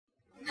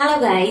Hello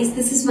guys,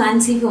 this is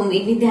Mansi from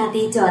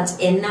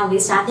Vidyarthi.in. Now we're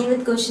starting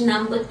with question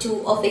number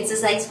 2 of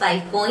exercise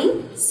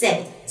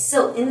 5.7.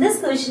 So in this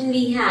question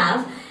we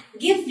have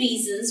give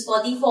reasons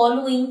for the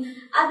following.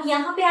 अब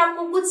यहाँ पे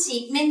आपको कुछ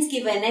statements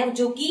given है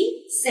जो कि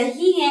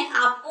सही है,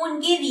 आपको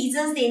उनके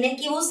reasons देने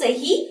कि वो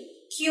सही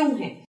क्यों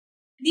है.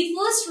 The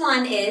first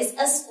one is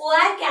a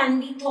square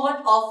can be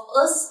thought of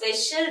a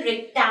special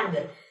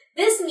rectangle.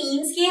 This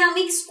means कि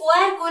हम एक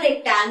square को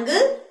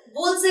rectangle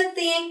बोल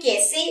सकते हैं.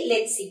 कैसे?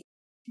 Let's see.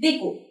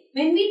 देखो,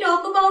 when we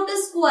talk about a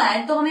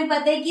square तो हमें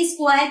पता है कि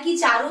square की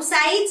चारों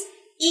sides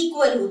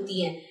equal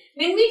होती है.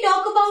 When we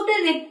talk about a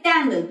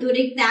rectangle तो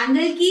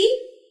rectangle की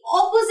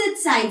opposite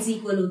sides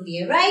equal होती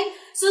है, right?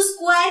 So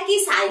square की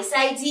सारी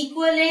sides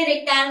equal है,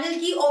 rectangle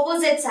की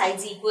opposite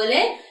sides equal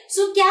है.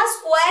 So क्या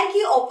square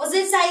की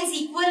opposite sides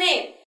equal है?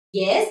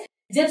 Yes.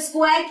 जब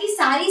square की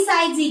सारी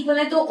sides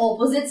equal है तो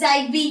opposite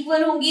side भी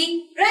equal होंगी,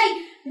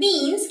 right?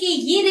 Means कि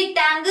ये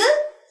rectangle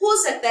हो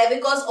सकता है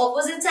because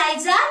opposite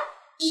sides are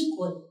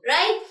equal,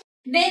 right?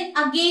 Then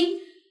again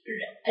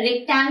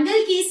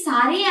rectangle के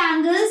सारे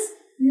angles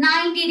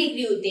 90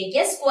 degree होते हैं.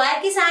 क्या square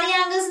के सारे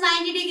angles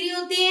 90 degree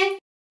होते हैं?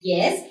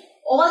 Yes,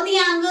 all the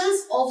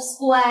angles of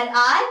square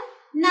are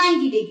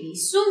 90 degree.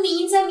 So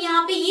means हम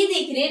यहाँ पे ये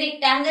देख रहे हैं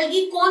rectangle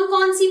की कौन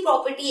कौन सी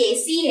property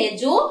ऐसी है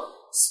जो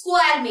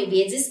square में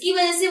भी है, जिसकी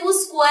वजह से वो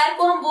square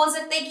को हम बोल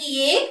सकते हैं कि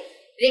ये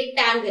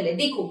रेक्टेंगल है.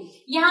 देखो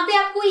यहाँ पे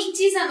आपको एक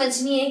चीज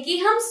समझनी है कि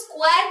हम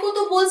स्क्वायर को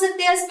तो बोल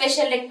सकते हैं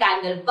स्पेशल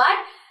रेक्टेंगल,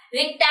 बट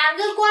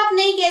रेक्टेंगल को आप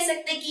नहीं कह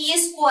सकते कि ये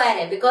स्क्वायर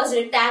है बिकॉज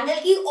रेक्टेंगल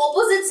की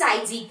ऑपोजिट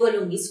साइड्स इक्वल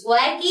होंगी.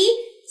 स्क्वायर की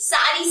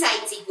सारी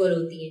साइड्स इक्वल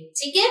होती है,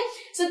 ठीक है.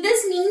 सो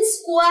दिस मीन्स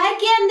स्क्वायर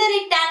के अंदर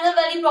रेक्टेंगल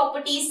वाली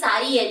प्रॉपर्टीज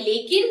सारी है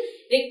लेकिन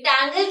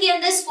रेक्टेंगल के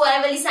अंदर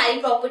स्क्वायर वाली सारी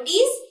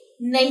प्रॉपर्टीज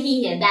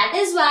नहीं है.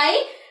 That is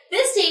why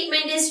this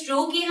statement is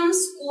true कि हम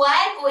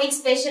स्क्वायर को एक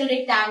स्पेशल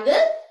रेक्टेंगल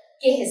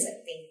कह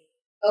सकते हैं.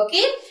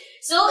 ओके,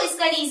 सो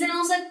इसका रीजन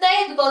हो सकता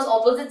है because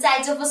opposite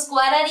sides of a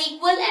square are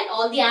equal and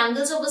all the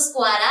angles of a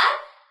square are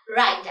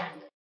right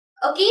angle.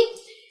 Okay,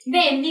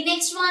 then the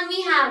next one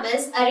we have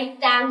is a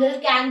rectangle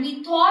can be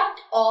thought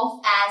of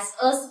as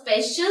a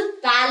special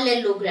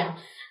parallelogram.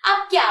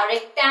 अब क्या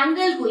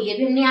rectangle को, ये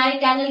भी हमने यहाँ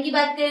rectangle की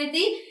बात कर रहे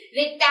थे,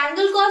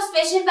 rectangle को आप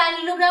special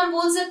parallelogram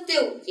बोल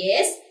सकते हो.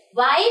 Yes,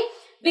 why?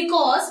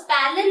 Because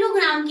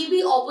parallelogram की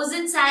भी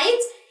opposite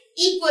sides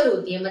equal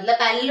होती है.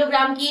 मतलब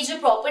parallelogram की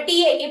जो property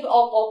है कि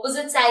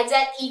opposite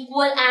sides are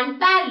equal and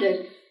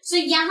parallel.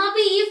 So यहाँ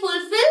पे ये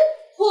fulfill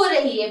हो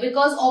रही है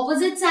बिकॉज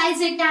ऑपोजिट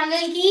साइड्स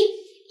रेक्टेंगल की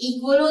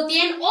इक्वल होती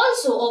है and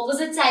also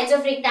opposite sides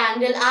of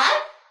rectangle are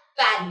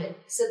parallel.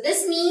 So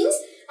this means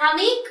हम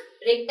एक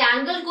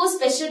रेक्टेंगल को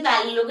स्पेशल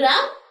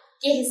पैरेललोग्राम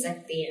कह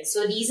सकते हैं.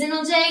 सो रीजन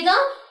हो जाएगा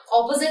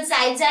opposite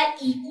sides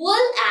are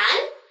equal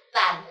and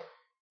parallel.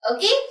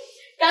 Okay,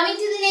 coming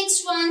to the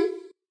next one,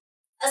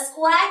 a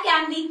square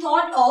can be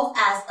thought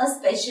of as a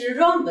special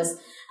rhombus.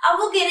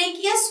 अब वो कह रहे हैं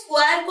कि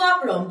स्क्वायर को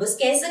आप रोम्बस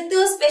कह सकते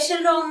हो,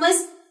 special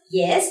rhombus.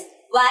 Yes,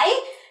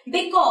 why?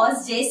 Because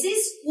जैसे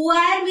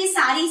स्क्वायर में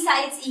सारी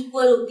साइड्स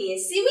इक्वल होती है,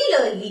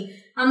 सिमिलरली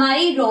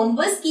हमारी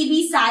रोम्बस की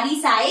भी सारी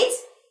साइड्स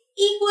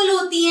इक्वल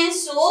होती हैं.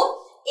 सो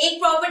एक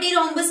प्रॉपर्टी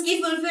रोम्बस की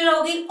फुलफिल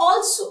हो गई.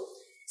 ऑल्सो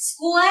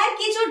स्क्वायर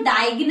के जो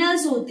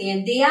डायगोनल्स होते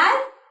हैं they are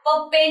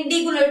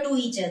perpendicular to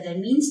each other,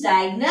 means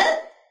diagonal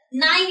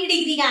 90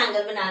 degree का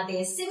एंगल बनाते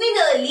हैं.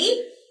 सिमिलरली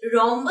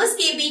रोम्बस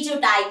के भी जो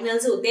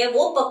डायगोनल्स होते हैं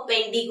वो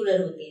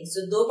परपेंडिकुलर होते हैं.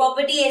 सो दो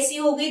प्रॉपर्टी ऐसी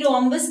हो गई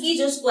रोम्बस की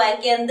जो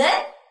स्क्वायर के अंदर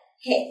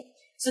है.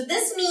 So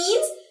this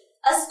means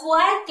a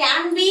square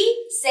can be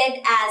said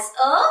as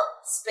a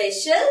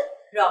special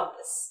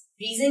rhombus.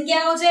 Reason क्या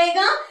हो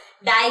जाएगा?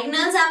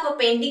 Diagonals are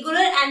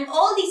perpendicular and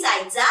all the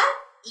sides are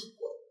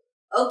equal.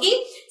 Okay,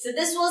 so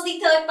this was the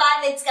third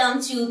part. Let's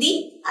come to the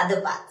other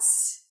parts.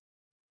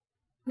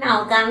 Now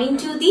coming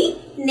to the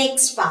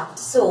next part.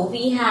 So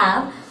we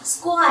have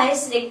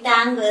squares,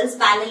 rectangles,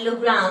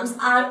 parallelograms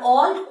are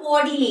all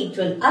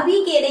quadrilateral.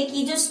 अभी कह रहे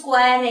कि जो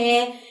square है,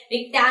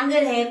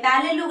 rectangle है,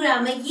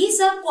 parallelogram है, ये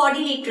सब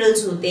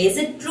quadrilaterals होते हैं. Is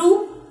it true?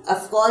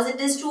 Of course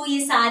it is true. ये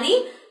सारे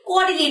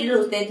quadrilateral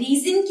होते हैं.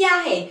 Reason क्या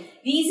है?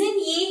 Reason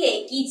ये है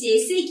कि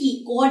जैसे कि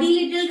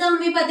quadrilateral का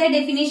हमें पता है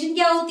definition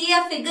क्या होती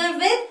है, figure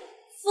with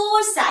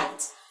 4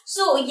 sides.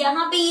 So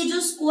यहाँ पे ये जो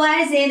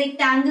squares है,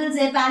 rectangles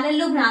है,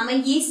 parallelogram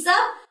है, ये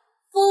सब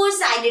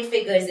 4-sided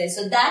figures है.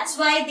 So that's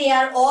why they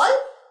are all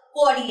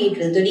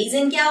quadrilateral. तो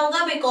reason क्या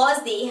होगा?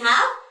 Because they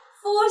have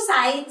 4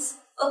 sides.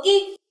 Okay.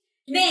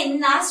 Then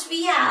last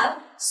we have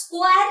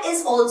square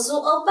is also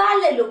a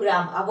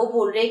parallelogram. अब वो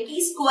बोल रहे हैं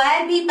कि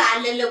square भी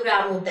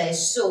parallelogram होता है.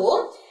 So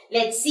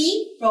let's see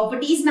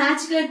properties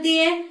match करते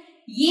हैं.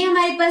 ये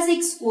हमारे पास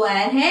एक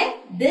square है.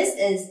 This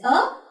is a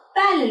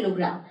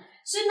parallelogram.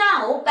 So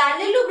now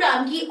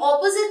parallelogram की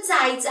opposite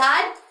sides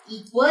are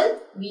equal.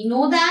 We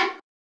know that.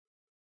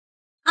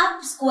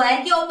 अब स्क्वायर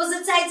की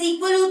ऑपोजिट साइड्स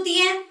इक्वल होती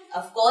हैं.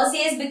 Of course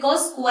yes, because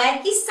square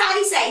की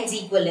सारी साइड्स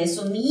इक्वल है.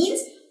 सो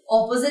मींस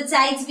ऑपोजिट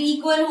साइड्स भी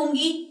इक्वल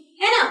होंगी,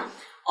 है ना.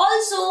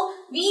 ऑल्सो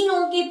वी नो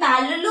कि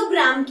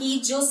पैरेललोग्राम की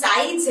जो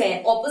साइड्स है,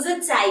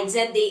 ऑपोजिट साइड्स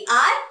है, दे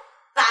आर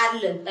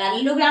पैरेलल।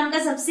 पैरेललोग्राम का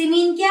सबसे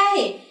मेन क्या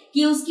है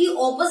कि उसकी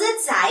ऑपोजिट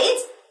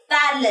साइड्स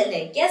पैरेलल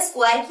है। क्या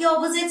स्क्वायर की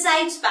ऑपोजिट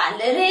साइड्स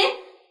पैरेलल है?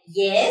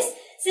 Yes,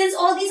 since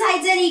all the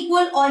sides are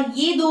equal और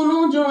ये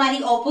दोनों जो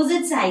हमारी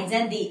ऑपोजिट साइड्स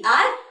हैं they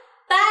are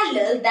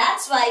parallel,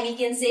 that's why we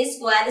can say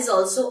square is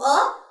also a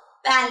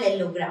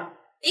parallelogram.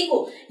 देखो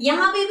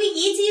यहाँ पे भी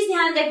ये चीज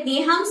ध्यान रखनी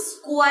है, हम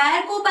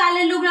स्क्वायर को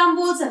पैरेललोग्राम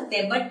बोल सकते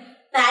हैं बट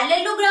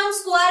पैरेललोग्राम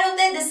स्क्वायर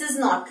होता है, this is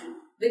not true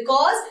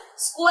because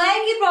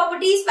square की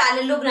प्रॉपर्टीज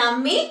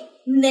पैरेललोग्राम में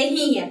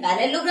नहीं है।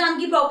 पैरेललोग्राम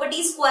की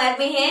प्रॉपर्टी स्क्वायर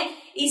में है,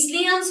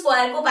 इसलिए हम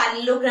स्क्वायर को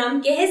पैरेललोग्राम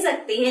कह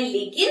सकते हैं,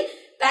 लेकिन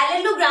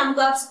पैरेललोग्राम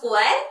को आप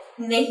स्क्वायर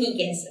नहीं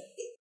कह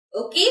सकते।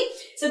 Okay,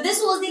 so this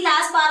was the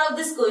last part of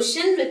this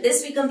question. With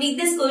this we complete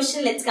this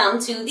question. Let's come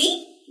to the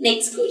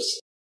next question.